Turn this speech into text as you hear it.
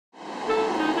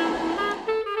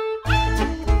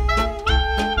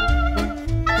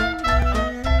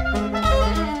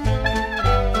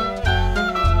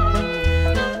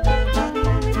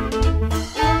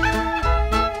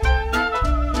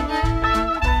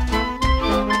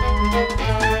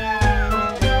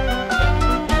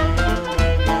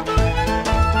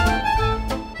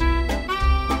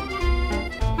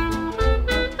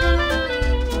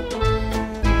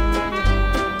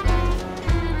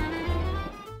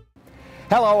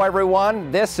Hello everyone,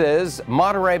 this is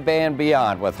Monterey Bay and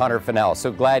Beyond with Hunter Fennell.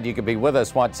 So glad you could be with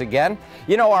us once again.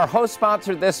 You know, our host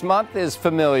sponsor this month is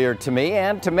familiar to me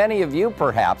and to many of you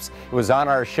perhaps. It was on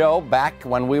our show back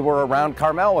when we were around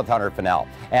Carmel with Hunter Fennell,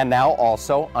 and now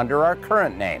also under our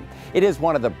current name. It is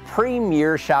one of the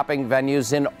premier shopping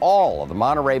venues in all of the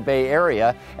Monterey Bay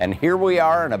area, and here we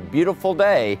are on a beautiful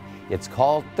day. It's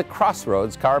called the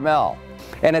Crossroads Carmel.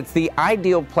 And it's the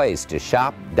ideal place to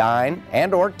shop, dine,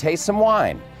 and or taste some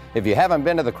wine. If you haven't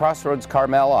been to the Crossroads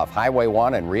Carmel off Highway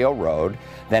 1 and Rio Road,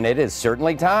 then it is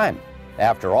certainly time.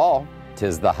 After all,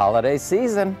 'tis the holiday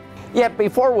season. Yet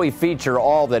before we feature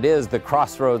all that is the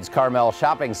Crossroads Carmel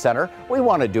Shopping Center, we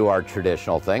want to do our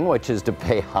traditional thing, which is to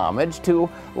pay homage to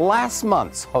last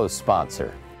month's host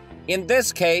sponsor. In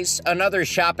this case, another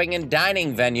shopping and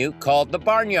dining venue called the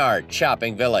Barnyard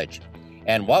Shopping Village.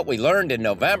 And what we learned in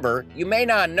November, you may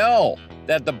not know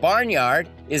that the Barnyard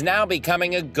is now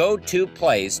becoming a go-to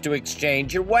place to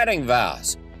exchange your wedding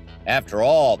vows. After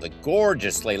all, the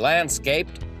gorgeously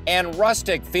landscaped and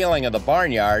rustic feeling of the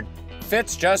Barnyard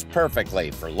fits just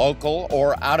perfectly for local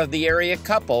or out-of-the-area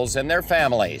couples and their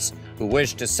families who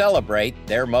wish to celebrate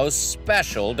their most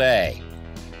special day.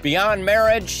 Beyond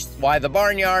marriage, why the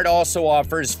Barnyard also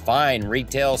offers fine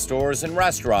retail stores and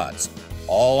restaurants,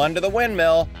 all under the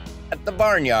windmill at the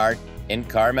Barnyard in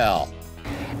Carmel.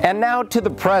 And now to the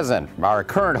present, our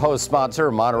current host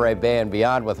sponsor, Monterey Bay and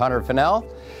Beyond with Hunter Fennell.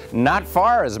 Not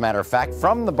far, as a matter of fact,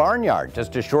 from the Barnyard,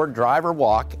 just a short drive or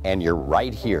walk, and you're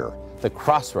right here, the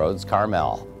Crossroads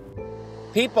Carmel.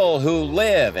 People who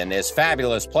live in this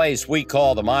fabulous place we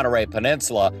call the Monterey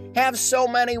Peninsula have so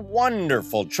many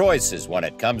wonderful choices when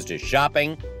it comes to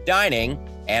shopping, dining,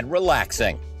 and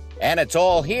relaxing. And it's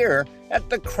all here at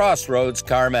the Crossroads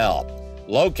Carmel,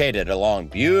 located along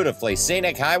beautifully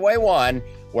scenic Highway 1,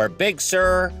 where Big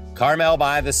Sur,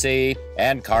 Carmel-by-the-Sea,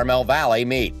 and Carmel Valley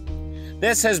meet.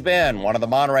 This has been one of the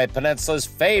Monterey Peninsula's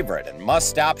favorite and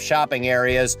must-stop shopping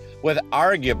areas, with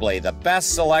arguably the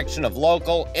best selection of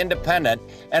local, independent,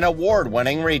 and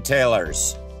award-winning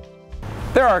retailers.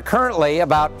 There are currently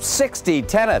about 60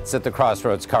 tenants at the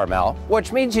Crossroads Carmel,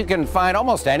 which means you can find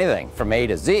almost anything from A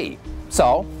to Z.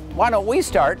 So why don't we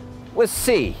start with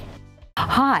C?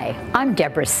 Hi, I'm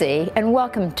Debra C, and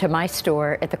welcome to my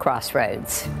store at the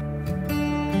Crossroads.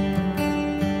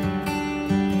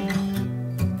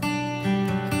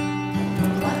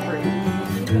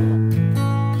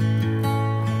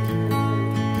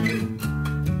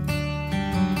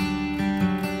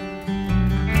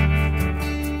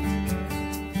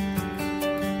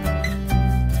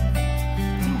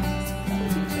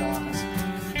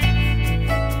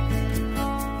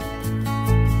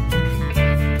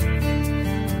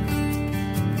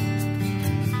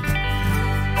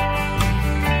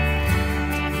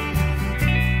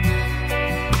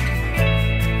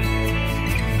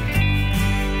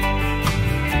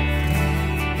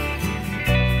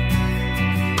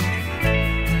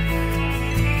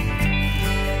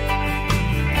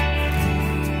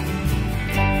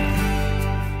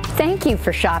 Thank you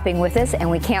for shopping with us, and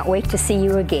we can't wait to see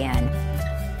you again.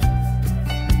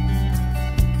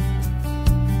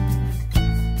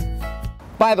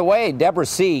 By the way, Debra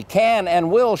C can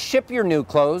and will ship your new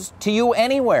clothes to you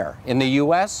anywhere in the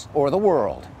U.S. or the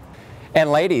world.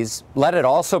 And ladies, let it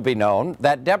also be known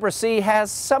that Debra C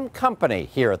has some company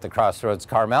here at the Crossroads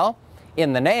Carmel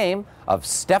in the name of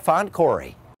Stephan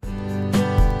Cori.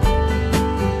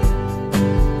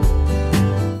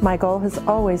 My goal has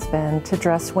always been to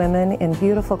dress women in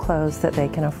beautiful clothes that they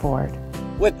can afford.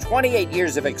 With 28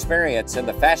 years of experience in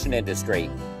the fashion industry,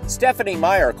 Stephanie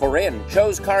Meyer-Corinne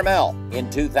chose Carmel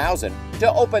in 2000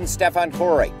 to open Stephan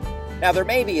Cori. Now, there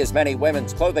may be as many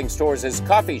women's clothing stores as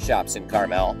coffee shops in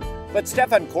Carmel, but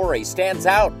Stephan Cori stands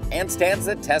out and stands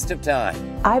the test of time.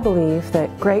 I believe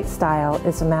that great style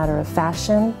is a matter of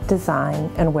fashion,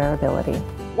 design, and wearability.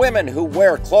 Women who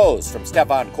wear clothes from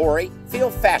Stephan Cori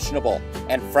feel fashionable,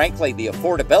 and frankly, the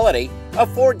affordability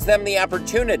affords them the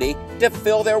opportunity to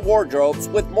fill their wardrobes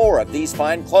with more of these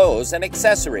fine clothes and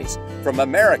accessories from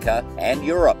America and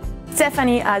Europe.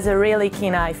 Stephanie has a really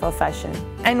keen eye for fashion,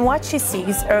 and what she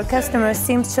sees, her customers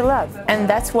seem to love, and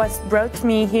that's what brought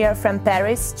me here from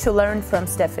Paris to learn from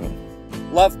Stephanie.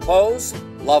 Love clothes,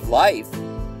 love life.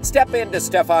 Step into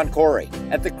Stephan Cori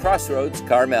at the Crossroads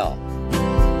Carmel.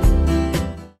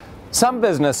 Some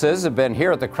businesses have been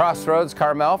here at the Crossroads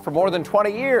Carmel for more than 20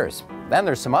 years. Then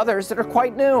there's some others that are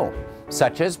quite new,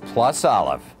 such as Plus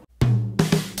Olive.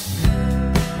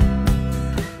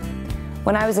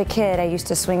 When I was a kid, I used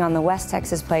to swing on the West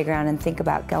Texas playground and think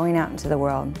about going out into the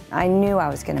world. I knew I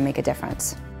was going to make a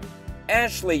difference.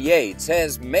 Ashley Yates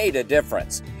has made a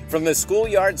difference. From the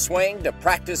schoolyard swing to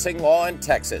practicing law in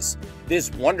Texas,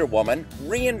 this Wonder Woman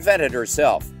reinvented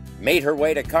herself, made her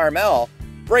way to Carmel,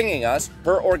 bringing us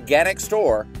her organic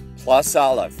store, Plus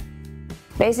Olive.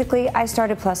 Basically, I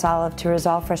started Plus Olive to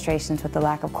resolve frustrations with the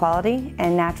lack of quality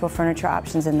and natural furniture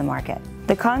options in the market.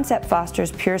 The concept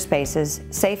fosters pure spaces,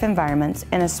 safe environments,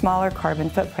 and a smaller carbon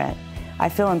footprint. I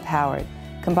feel empowered,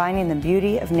 combining the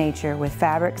beauty of nature with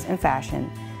fabrics and fashion,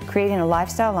 creating a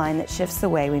lifestyle line that shifts the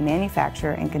way we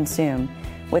manufacture and consume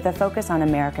with a focus on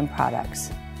American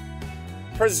products.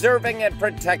 Preserving and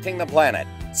protecting the planet,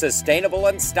 sustainable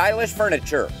and stylish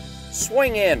furniture.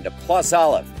 Swing in to Plus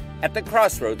Olive at the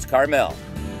Crossroads Carmel.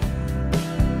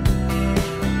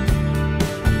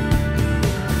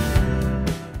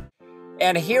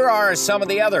 And here are some of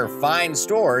the other fine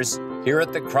stores here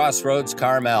at the Crossroads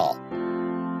Carmel.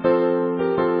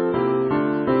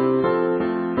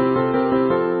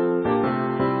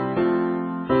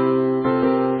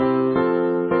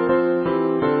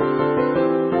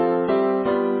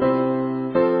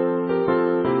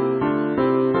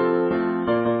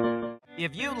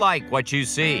 If you like what you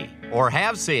see or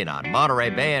have seen on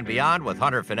Monterey Bay and Beyond with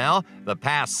Hunter Fennell the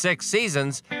past 6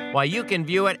 seasons, well, you can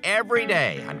view it every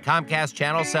day on Comcast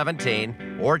Channel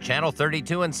 17 or Channel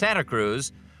 32 in Santa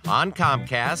Cruz. On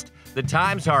Comcast, the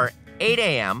times are 8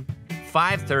 a.m.,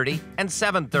 5:30, and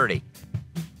 7:30.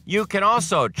 You can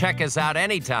also check us out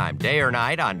anytime, day or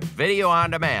night, on Video On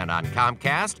Demand on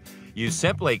Comcast. You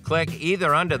simply click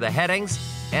either under the headings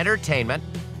Entertainment,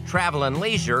 Travel and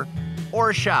Leisure,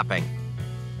 or Shopping.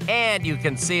 And you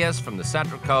can see us from the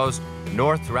Central Coast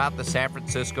north throughout the San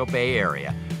Francisco Bay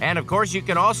Area. And of course, you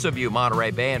can also view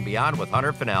Monterey Bay and Beyond with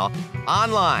Hunter Fennell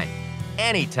online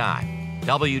anytime.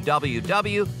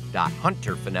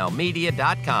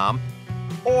 www.hunterfennellmedia.com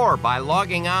or by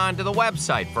logging on to the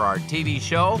website for our TV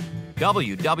show,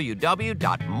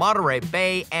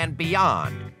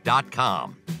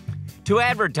 www.montereybayandbeyond.com. To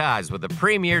advertise with the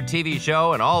premier TV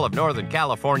show in all of Northern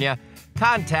California,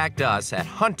 contact us at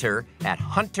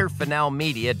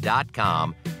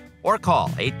hunter@hunterfennellmedia.com or call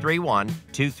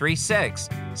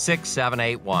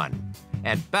 831-236-6781.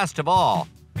 And best of all,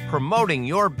 promoting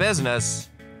your business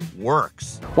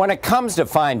works. When it comes to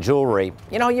fine jewelry,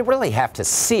 you really have to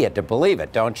see it to believe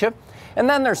it, don't you? And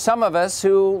then there's some of us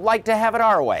who like to have it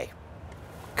our way.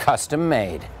 Custom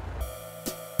made.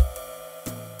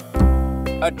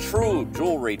 A true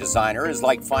jewelry designer is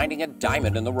like finding a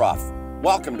diamond in the rough.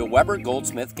 Welcome to Weber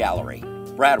Goldsmith Gallery.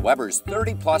 Brad Weber's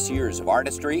 30-plus years of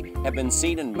artistry have been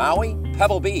seen in Maui,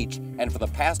 Pebble Beach, and for the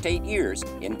past 8 years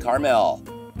in Carmel.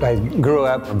 I grew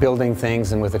up building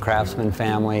things and with a craftsman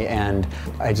family, and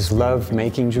I just love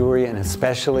making jewelry, and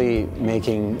especially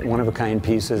making one-of-a-kind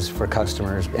pieces for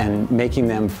customers and making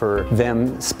them for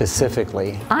them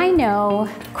specifically. I know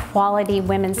quality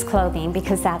women's clothing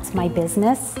because that's my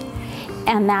business.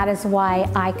 And that is why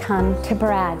I come to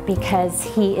Brad, because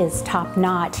he is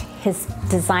top-notch. His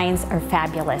designs are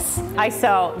fabulous. I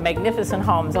sell magnificent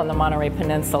homes on the Monterey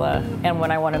Peninsula, and when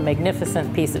I want a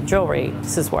magnificent piece of jewelry,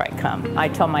 this is where I come. I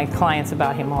tell my clients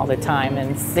about him all the time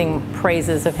and sing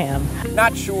praises of him.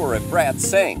 Not sure if Brad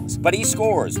sings, but he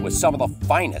scores with some of the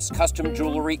finest custom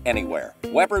jewelry anywhere.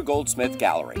 Weber Goldsmith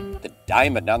Gallery, the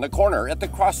diamond on the corner at the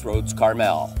Crossroads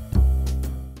Carmel.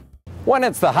 When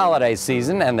it's the holiday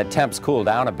season and the temps cool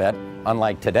down a bit,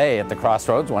 unlike today at the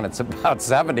Crossroads when it's about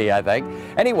 70, I think.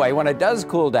 Anyway, when it does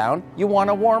cool down, you want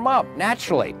to warm up,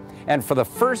 naturally. And for the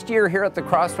first year here at the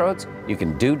Crossroads, you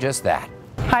can do just that.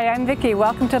 Hi, I'm Vicki.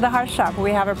 Welcome to the Hearth Shop.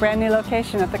 We have a brand new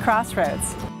location at the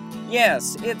Crossroads.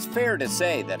 Yes, it's fair to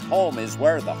say that home is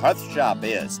where the Hearth Shop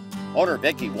is. Owner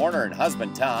Vicki Warner and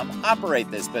husband Tom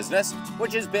operate this business,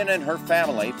 which has been in her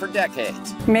family for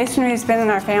decades. Masonry has been in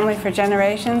our family for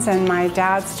generations, and my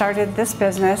dad started this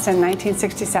business in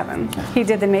 1967. He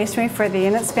did the masonry for the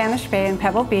Inn at Spanish Bay in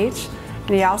Pebble Beach,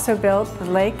 and he also built the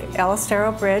Lake El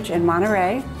Estero Bridge in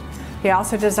Monterey. He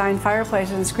also designed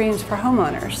fireplaces and screens for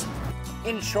homeowners.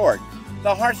 In short,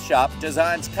 the Hearth Shop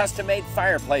designs custom-made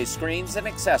fireplace screens and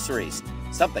accessories,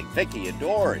 something Vicki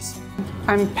adores.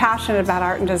 I'm passionate about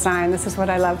art and design. This is what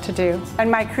I love to do.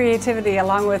 And my creativity,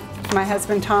 along with my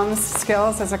husband Tom's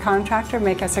skills as a contractor,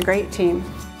 make us a great team.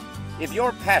 If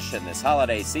your passion this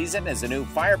holiday season is a new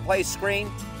fireplace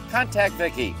screen, contact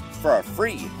Vicki for a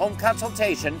free home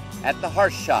consultation at the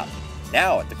Hearth Shop,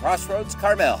 now at the Crossroads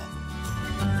Carmel.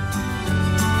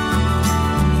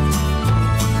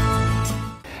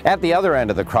 At the other end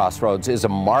of the Crossroads is a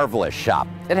marvelous shop.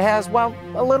 It has, well,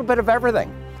 a little bit of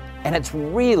everything. And it's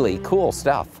really cool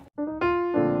stuff.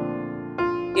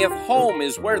 If home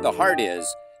is where the heart is,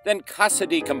 then Casa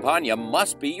di Campagna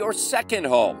must be your second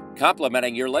home.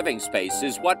 Complementing your living space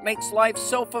is what makes life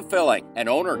so fulfilling, and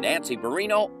owner Nancy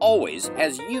Barino always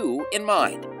has you in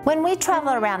mind. When we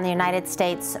travel around the United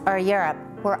States or Europe,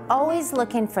 we're always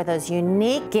looking for those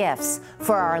unique gifts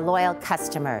for our loyal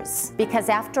customers. Because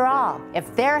after all,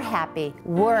 if they're happy,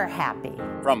 we're happy.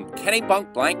 From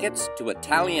Kennebunk blankets to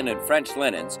Italian and French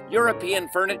linens, European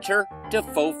furniture to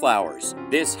faux flowers,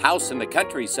 this house in the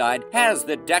countryside has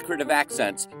the decorative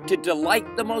accents to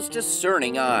delight the most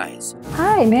discerning eyes.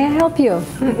 Hi, may I help you?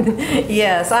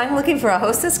 Yes, I'm looking for a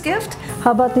hostess gift.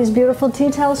 How about these beautiful tea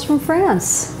towels from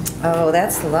France? Oh,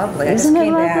 that's lovely. Isn't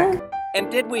it lovely? And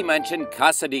did we mention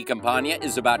Casa di Campagna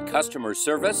is about customer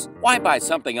service? Why buy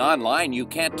something online you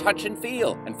can't touch and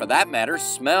feel, and for that matter,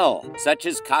 smell, such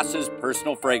as Casa's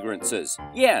personal fragrances?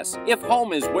 Yes, if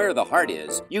home is where the heart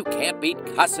is, you can't beat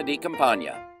Casa di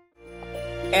Campagna.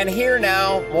 And here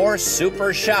now, more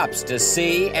super shops to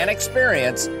see and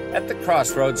experience at the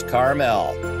Crossroads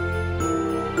Carmel.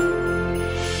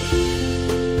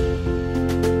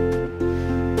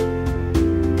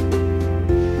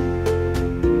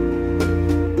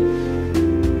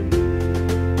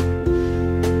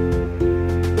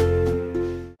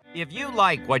 If you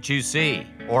like what you see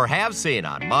or have seen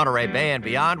on Monterey Bay and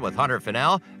Beyond with Hunter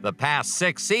Fennell the past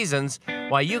 6 seasons,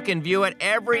 why, you can view it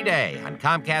every day on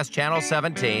Comcast Channel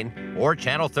 17 or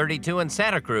Channel 32 in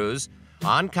Santa Cruz.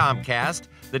 On Comcast,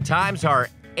 the times are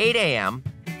 8 a.m.,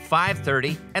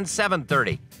 5:30, and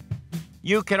 7:30.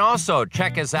 You can also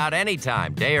check us out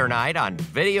anytime, day or night, on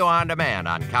Video On Demand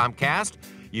on Comcast.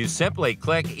 You simply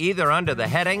click either under the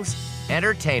headings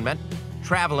Entertainment,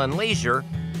 Travel and Leisure,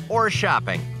 or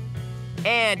Shopping.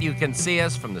 And you can see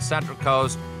us from the Central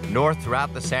Coast north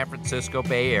throughout the San Francisco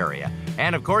Bay Area.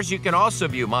 And of course, you can also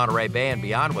view Monterey Bay and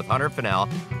Beyond with Hunter Fennell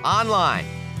online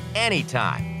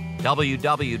anytime.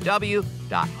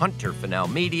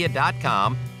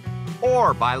 www.hunterfennellmedia.com,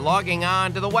 or by logging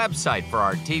on to the website for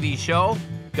our TV show,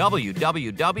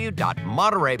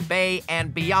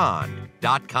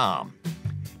 www.montereybayandbeyond.com.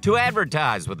 To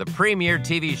advertise with the premier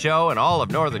TV show in all of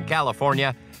Northern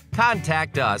California,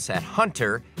 contact us at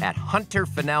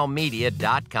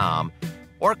hunter@hunterfennellmedia.com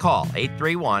or call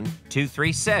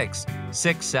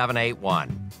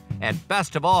 831-236-6781. And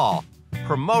best of all,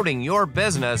 promoting your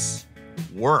business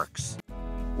works.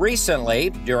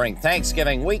 Recently, during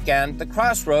Thanksgiving weekend, the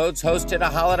Crossroads hosted a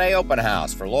holiday open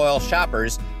house for loyal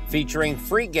shoppers featuring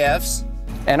free gifts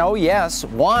and, oh yes,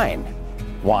 wine.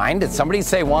 Wine? Did somebody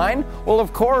say wine? Well,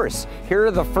 of course. Here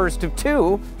are the first of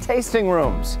 2 tasting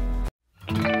rooms.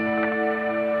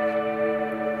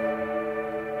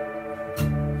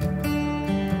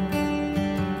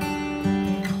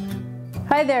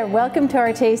 Hi there, welcome to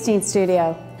our tasting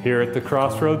studio. Here at the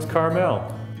Crossroads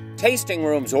Carmel. Tasting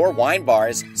rooms or wine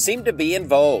bars seem to be in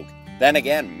vogue. Then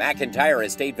again, McIntyre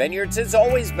Estate Vineyards has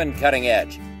always been cutting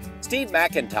edge. Steve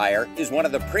McIntyre is one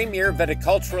of the premier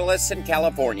viticulturalists in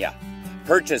California.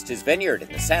 Purchased his vineyard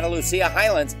in the Santa Lucia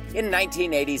Highlands in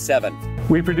 1987.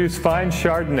 We produce fine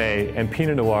Chardonnay and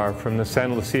Pinot Noir from the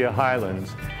Santa Lucia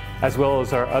Highlands, as well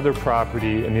as our other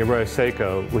property in the Arroyo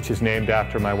Seco, which is named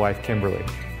after my wife, Kimberly.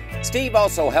 Steve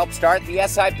also helped start the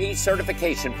SIP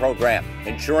certification program,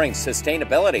 ensuring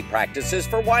sustainability practices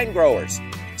for wine growers.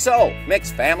 So,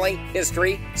 mix family,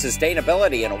 history,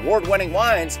 sustainability, and award-winning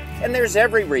wines, and there's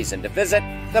every reason to visit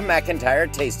the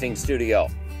McIntyre Tasting Studio.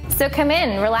 So come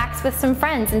in, relax with some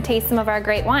friends, and taste some of our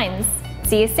great wines.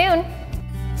 See you soon.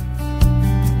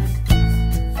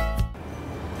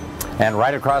 And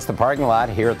right across the parking lot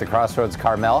here at the Crossroads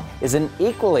Carmel is an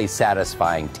equally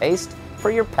satisfying taste for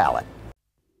your palate.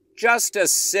 Just a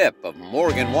sip of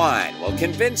Morgan wine will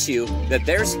convince you that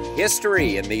there's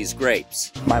history in these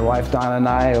grapes. My wife Donna and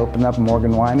I opened up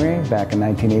Morgan Winery back in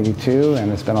 1982,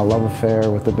 and it's been a love affair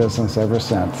with the business ever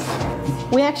since.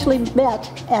 We actually met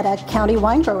at a County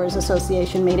Wine Growers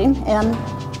Association meeting, and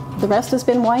the rest has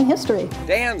been wine history.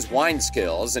 Dan's wine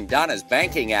skills and Donna's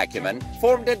banking acumen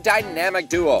formed a dynamic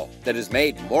duo that has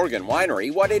made Morgan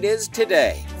Winery what it is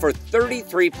today. For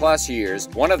 33 plus years,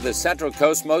 one of the Central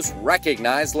Coast's most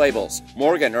recognized labels,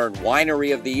 Morgan earned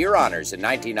Winery of the Year honors in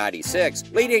 1996,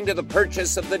 leading to the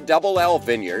purchase of the Double L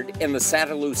Vineyard in the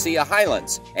Santa Lucia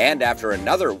Highlands. And after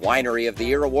another Winery of the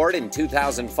Year award in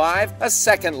 2005, a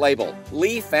second label,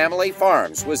 Lee Family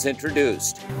Farms, was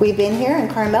introduced. We've been here in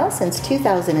Carmel since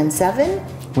 2007.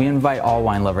 We invite all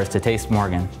wine lovers to taste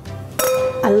Morgan.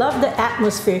 I love the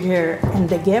atmosphere here and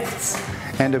the gifts.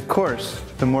 And of course,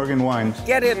 the Morgan wines.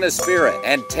 Get in the spirit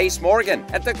and taste Morgan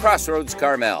at the Crossroads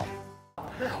Carmel.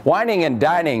 Wining and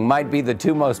dining might be the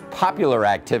two most popular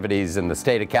activities in the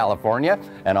state of California,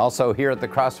 and also here at the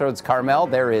Crossroads Carmel,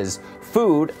 there is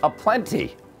food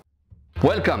aplenty.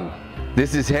 Welcome.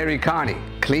 This is Harry Connie,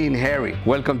 Clean Harry.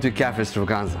 Welcome to Cafe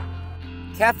Stravaganza.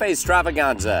 Cafe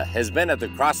Stravaganza has been at the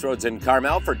Crossroads in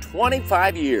Carmel for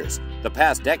 25 years, the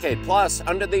past decade plus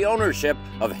under the ownership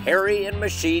of Harry and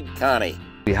Mashid Connie.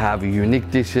 We have unique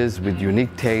dishes with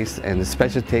unique tastes and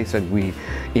special tastes that we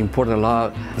import a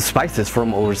lot of spices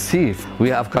from overseas. We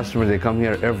have customers that come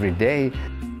here every day.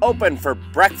 Open for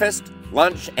breakfast,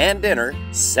 lunch, and dinner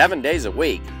 7 days a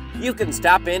week. You can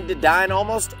stop in to dine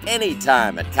almost any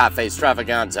time at Cafe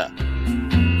Stravaganza.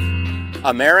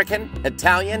 American,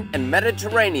 Italian, and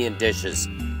Mediterranean dishes.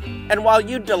 And while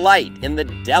you delight in the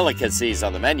delicacies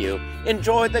on the menu,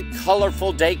 enjoy the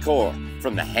colorful decor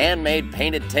from the handmade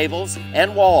painted tables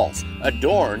and walls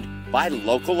adorned by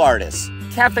local artists.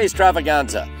 Cafe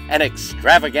Stravaganza, an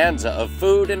extravaganza of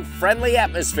food and friendly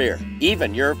atmosphere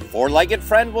even your four-legged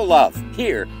friend will love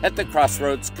here at the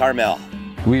Crossroads Carmel.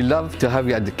 We love to have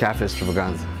you at the Cafe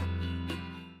Stravaganza.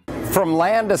 From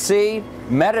land to sea,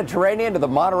 Mediterranean to the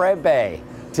Monterey Bay,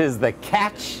 'tis the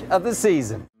catch of the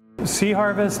season. Sea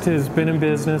Harvest has been in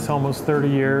business almost 30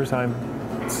 years. I'm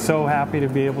so happy to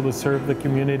be able to serve the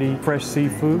community fresh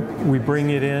seafood. We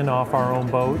bring it in off our own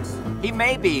boats. He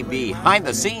may be behind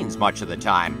the scenes much of the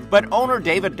time, but owner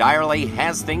David Dyerly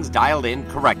has things dialed in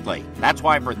correctly. That's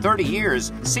why for 30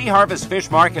 years, Sea Harvest Fish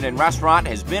Market and Restaurant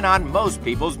has been on most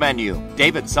people's menu.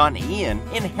 David's son Ian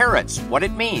inherits what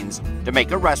it means to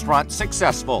make a restaurant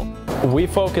successful. We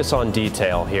focus on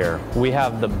detail here. We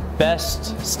have the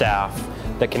best staff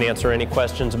that can answer any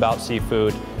questions about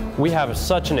seafood. We have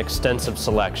such an extensive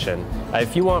selection.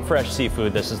 If you want fresh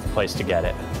seafood, this is the place to get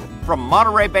it. From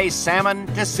Monterey Bay salmon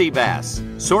to sea bass,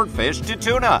 swordfish to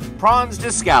tuna, prawns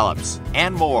to scallops,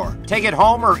 and more. Take it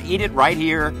home or eat it right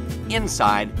here,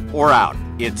 inside or out.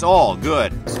 It's all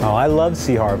good. Oh, I love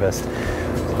Sea Harvest.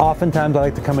 Oftentimes I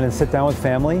like to come in and sit down with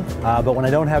family, but when I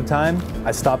don't have time,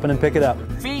 I stop in and pick it up.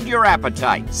 Feed your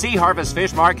appetite. Sea Harvest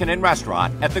Fish Market and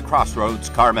Restaurant at the Crossroads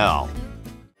Carmel.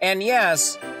 And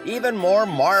yes, even more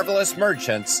marvelous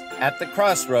merchants at the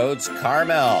Crossroads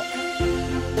Carmel.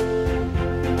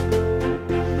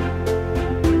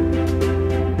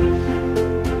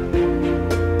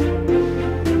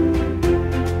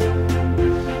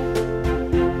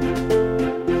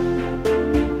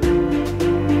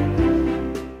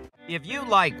 If you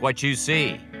like what you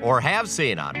see or have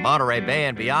seen on Monterey Bay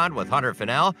and Beyond with Hunter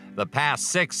Fennell the past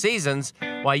 6 seasons,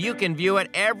 why, you can view it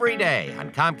every day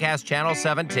on Comcast Channel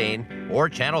 17 or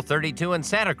Channel 32 in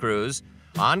Santa Cruz.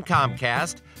 On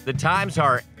Comcast, the times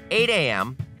are 8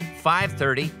 a.m.,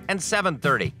 5:30, and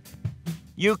 7:30.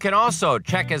 You can also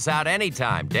check us out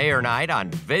anytime, day or night, on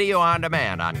Video On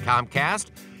Demand on Comcast.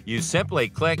 You simply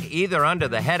click either under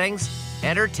the headings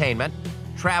Entertainment,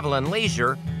 Travel and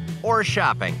Leisure, or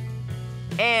Shopping.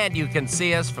 And you can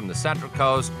see us from the Central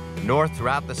Coast north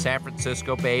throughout the San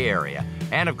Francisco Bay Area.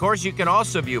 And of course, you can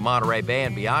also view Monterey Bay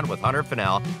and Beyond with Hunter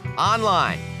Fennell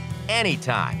online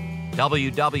anytime.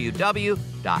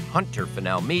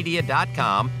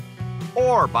 www.hunterfennellmedia.com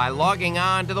or by logging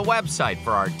on to the website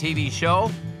for our TV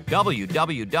show,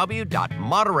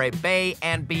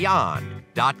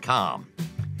 www.montereybayandbeyond.com.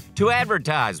 To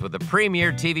advertise with the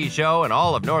premier TV show in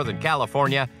all of Northern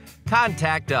California,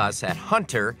 contact us at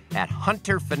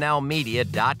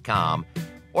hunter@hunterfennellmedia.com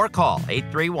or call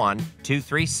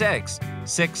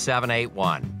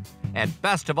 831-236-6781. And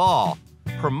best of all,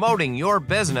 promoting your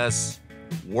business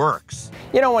works.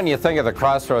 You know, when you think of the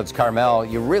Crossroads Carmel,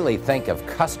 you really think of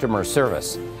customer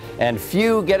service. And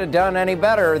few get it done any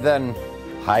better than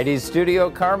Heidi's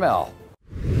Studio Carmel.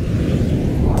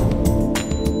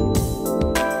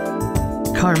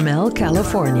 Carmel,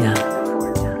 California.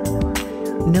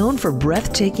 Known for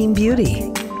breathtaking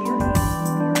beauty,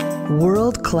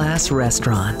 world-class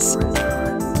restaurants,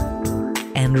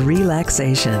 and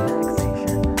relaxation.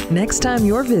 Next time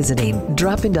you're visiting,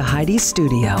 drop into Heidi's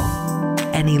Studio,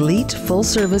 an elite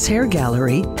full-service hair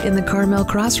gallery in the Carmel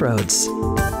Crossroads.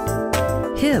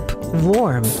 Hip,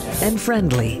 warm, and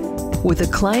friendly, with a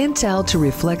clientele to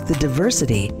reflect the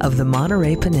diversity of the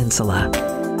Monterey Peninsula.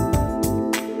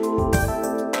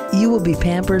 You will be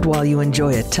pampered while you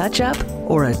enjoy a touch-up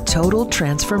or a total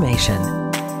transformation.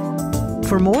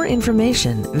 For more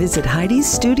information, visit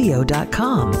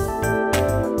Heidi'sStudio.com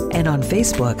and on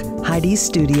Facebook, Heidi's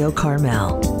Studio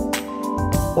Carmel.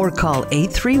 Or call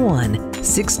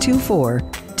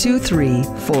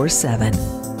 831-624-2347.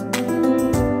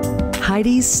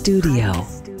 Heidi's Studio.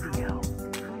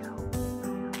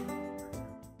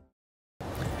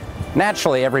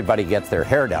 Naturally, everybody gets their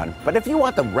hair done, but if you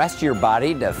want the rest of your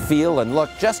body to feel and look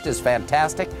just as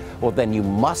fantastic, well, then you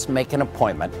must make an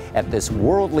appointment at this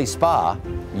worldly spa,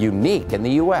 unique in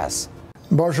the U.S.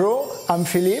 Bonjour, I'm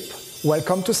Philippe.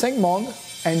 Welcome to Cinq.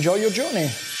 Enjoy your journey.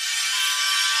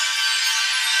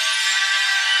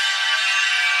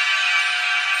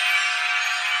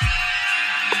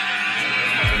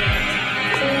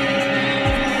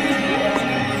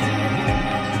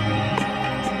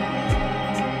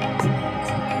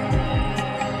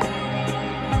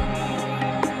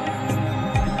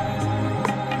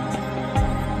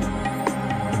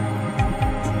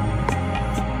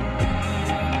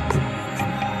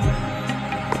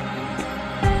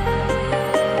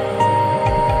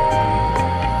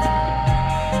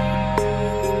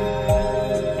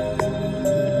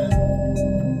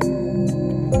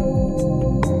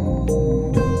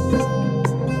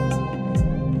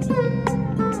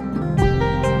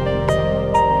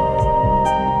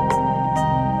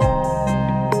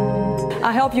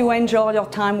 I hope you enjoy your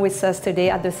time with us today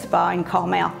at the spa in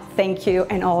Carmel. Thank you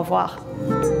and au revoir.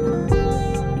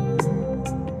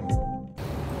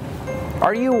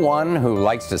 Are you one who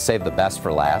likes to save the best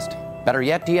for last? Better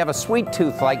yet, do you have a sweet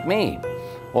tooth like me?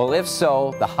 Well, if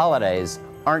so, the holidays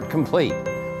aren't complete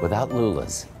without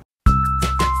Lula's.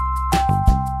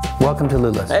 Welcome to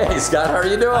Lula's. Hey, Scott, how are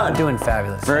you doing? I'm doing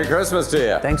fabulous. Merry Christmas to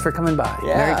you. Thanks for coming by.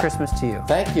 Yeah. Merry Christmas to you.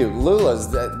 Thank you.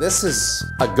 Lula's, this is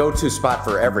a go-to spot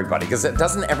for everybody, because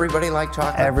doesn't everybody like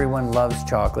chocolate? Everyone loves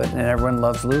chocolate, and everyone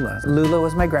loves Lula. Lula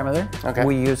was my grandmother. Okay.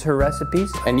 We use her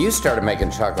recipes. And you started making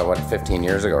chocolate, what, 15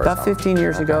 years ago or About something? 15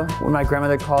 years ago, when my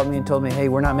grandmother called me and told me, hey,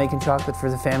 we're not making chocolate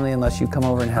for the family unless you come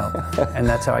over and help. And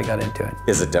that's how I got into it.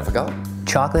 Is it difficult?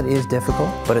 Chocolate is difficult,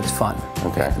 but it's fun.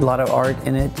 Okay. A lot of art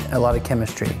in it, a lot of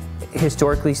chemistry.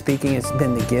 Historically speaking, it's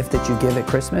been the gift that you give at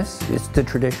Christmas. It's the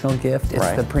traditional gift.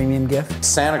 It's the premium gift.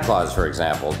 Santa Claus, for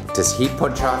example, does he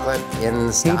put chocolate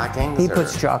in stockings? He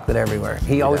puts chocolate everywhere.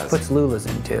 He always does. puts Lula's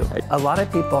in too. A lot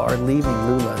of people are leaving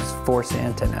Lula's for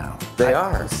Santa now. They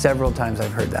are. Several times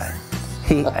I've heard that.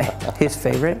 His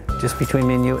favorite, just between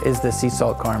me and you, is the sea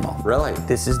salt caramel. Really?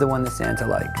 This is the one that Santa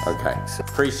likes. Okay.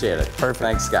 Appreciate it. Perfect.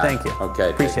 Thanks, Scott. Thank you.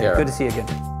 Okay. Appreciate it. Good to see you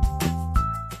again.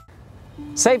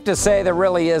 Safe to say there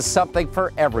really is something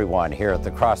for everyone here at the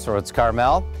Crossroads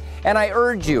Carmel. And I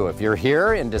urge you, if you're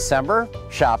here in December,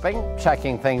 shopping,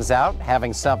 checking things out,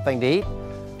 having something to eat,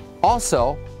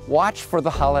 also watch for the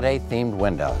holiday-themed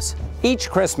windows. Each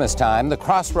Christmas time, the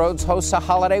Crossroads hosts a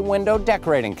holiday window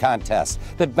decorating contest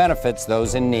that benefits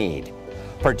those in need.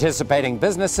 Participating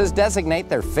businesses designate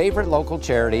their favorite local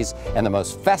charities, and the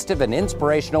most festive and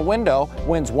inspirational window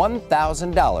wins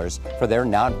 $1,000 for their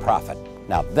nonprofit.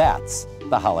 Now that's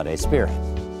the holiday spirit.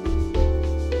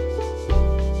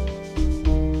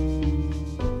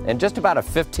 In just about a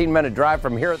 15-minute drive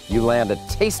from here, you land a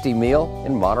tasty meal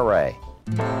in Monterey.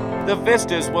 The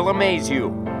vistas will amaze you,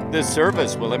 the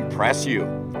service will impress you,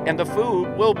 and the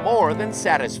food will more than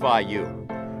satisfy you.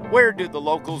 Where do the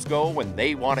locals go when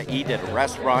they want to eat at a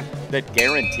restaurant that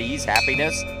guarantees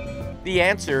happiness? The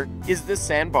answer is the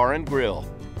Sandbar and Grill.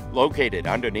 Located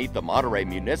underneath the Monterey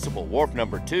Municipal Wharf No.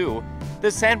 2,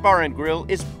 the Sandbar and Grill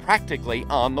is practically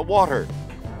on the water.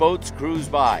 Boats cruise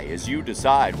by as you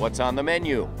decide what's on the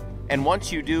menu. And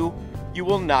once you do, you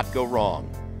will not go wrong.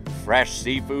 Fresh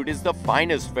seafood is the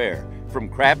finest fare, from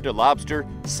crab to lobster,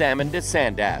 salmon to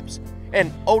sand dabs.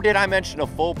 And oh, did I mention a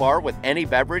full bar with any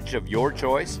beverage of your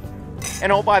choice?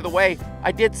 And oh, by the way,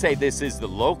 I did say this is the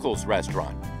locals'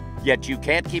 restaurant. Yet you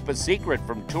can't keep a secret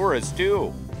from tourists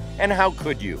too. And how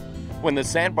could you, when the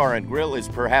Sandbar and Grill is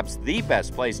perhaps the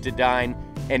best place to dine,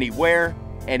 anywhere,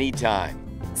 anytime.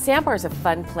 Sandbar is a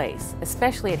fun place,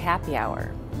 especially at happy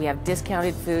hour. We have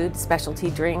discounted food,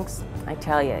 specialty drinks. I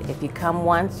tell you, if you come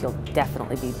once, you'll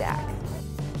definitely be back.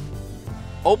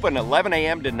 Open 11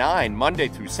 a.m. to 9 Monday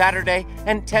through Saturday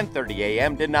and 10:30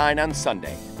 a.m. to 9 on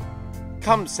Sunday.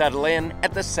 Come settle in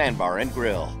at the Sandbar and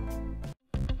Grill.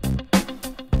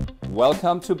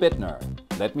 Welcome to Bittner.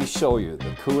 Let me show you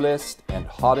the coolest and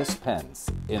hottest pens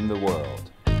in the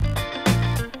world.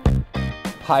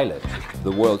 Pilot,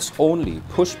 the world's only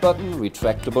push-button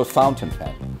retractable fountain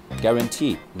pen,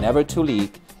 guaranteed never to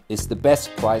leak, is the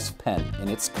best priced pen in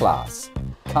its class.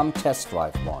 Come test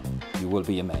drive one, you will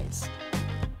be amazed.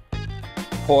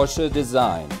 Porsche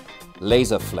design,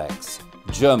 Laserflex,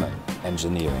 German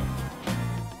engineering.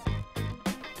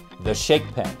 The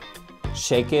Shake Pen,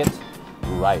 shake it,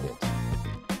 write it.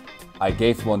 I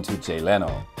gave one to Jay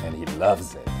Leno and he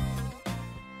loves it.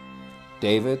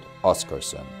 David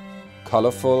Oscarson,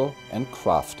 colorful and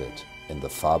crafted in the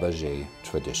Fabergé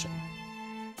tradition.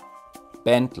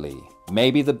 Bentley,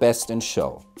 maybe the best in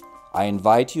show. I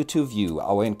invite you to view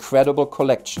our incredible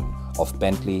collection of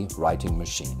Bentley writing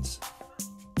machines.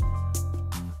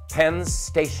 Pens,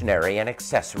 stationery, and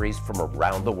accessories from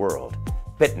around the world.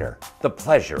 Bittner, the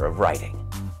pleasure of writing.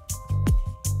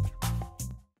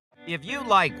 If you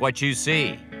like what you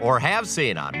see or have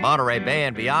seen on Monterey Bay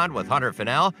and Beyond with Hunter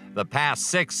Fennell the past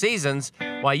 6 seasons,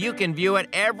 well, you can view it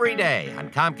every day on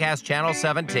Comcast Channel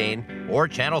 17 or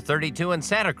Channel 32 in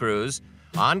Santa Cruz.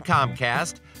 On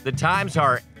Comcast, the times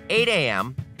are 8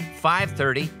 a.m.,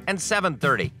 5:30, and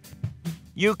 7:30.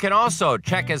 You can also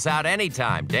check us out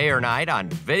anytime, day or night, on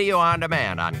Video On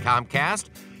Demand on Comcast.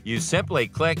 You simply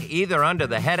click either under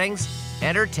the headings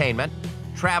Entertainment,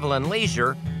 Travel and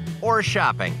Leisure, or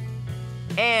Shopping.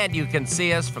 And you can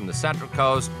see us from the Central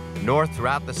Coast north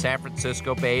throughout the San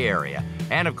Francisco Bay Area.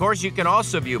 And of course, you can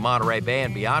also view Monterey Bay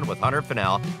and Beyond with Hunter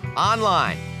Fennell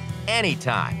online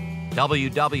anytime.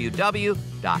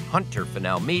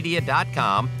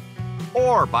 www.hunterfennellmedia.com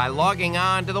or by logging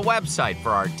on to the website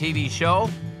for our TV show,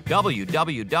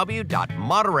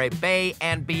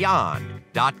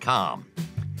 www.montereybayandbeyond.com.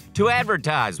 To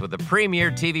advertise with the premier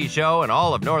TV show in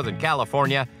all of Northern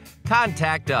California,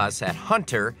 contact us at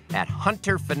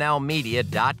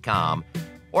hunter@hunterfennellmedia.com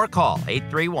or call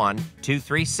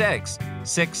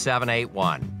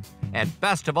 831-236-6781. And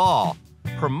best of all,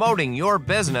 promoting your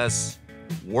business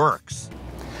works.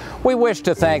 We wish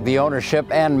to thank the ownership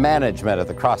and management of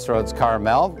the Crossroads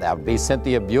Carmel. That would be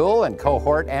Cynthia Buell and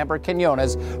cohort Amber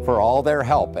Quinones for all their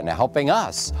help in helping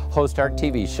us host our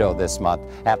TV show this month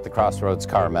at the Crossroads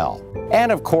Carmel.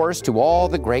 And of course, to all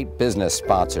the great business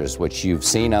sponsors which you've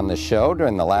seen on the show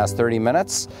during the last 30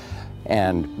 minutes.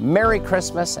 And Merry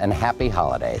Christmas and Happy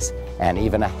Holidays, and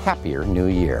even a happier New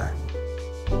Year.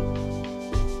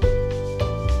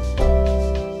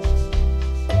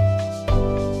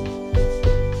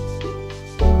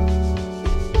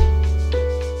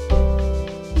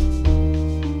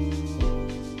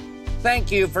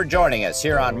 Thank you for joining us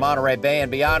here on Monterey Bay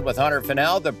and Beyond with Hunter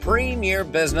Fennell, the premier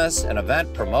business and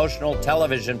event promotional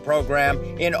television program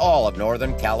in all of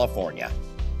Northern California.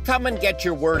 Come and get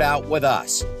your word out with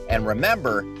us. And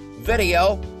remember,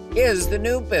 video is the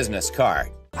new business card.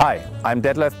 Hi, I'm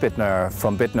Detlef Bittner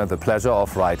from Bittner, The Pleasure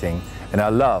of Writing, and I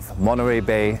love Monterey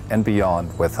Bay and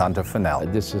Beyond with Hunter Fennell.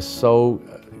 This is so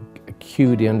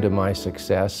cued into my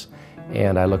success,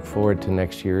 and I look forward to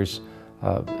next year's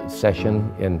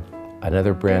session in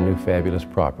another brand new fabulous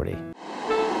property.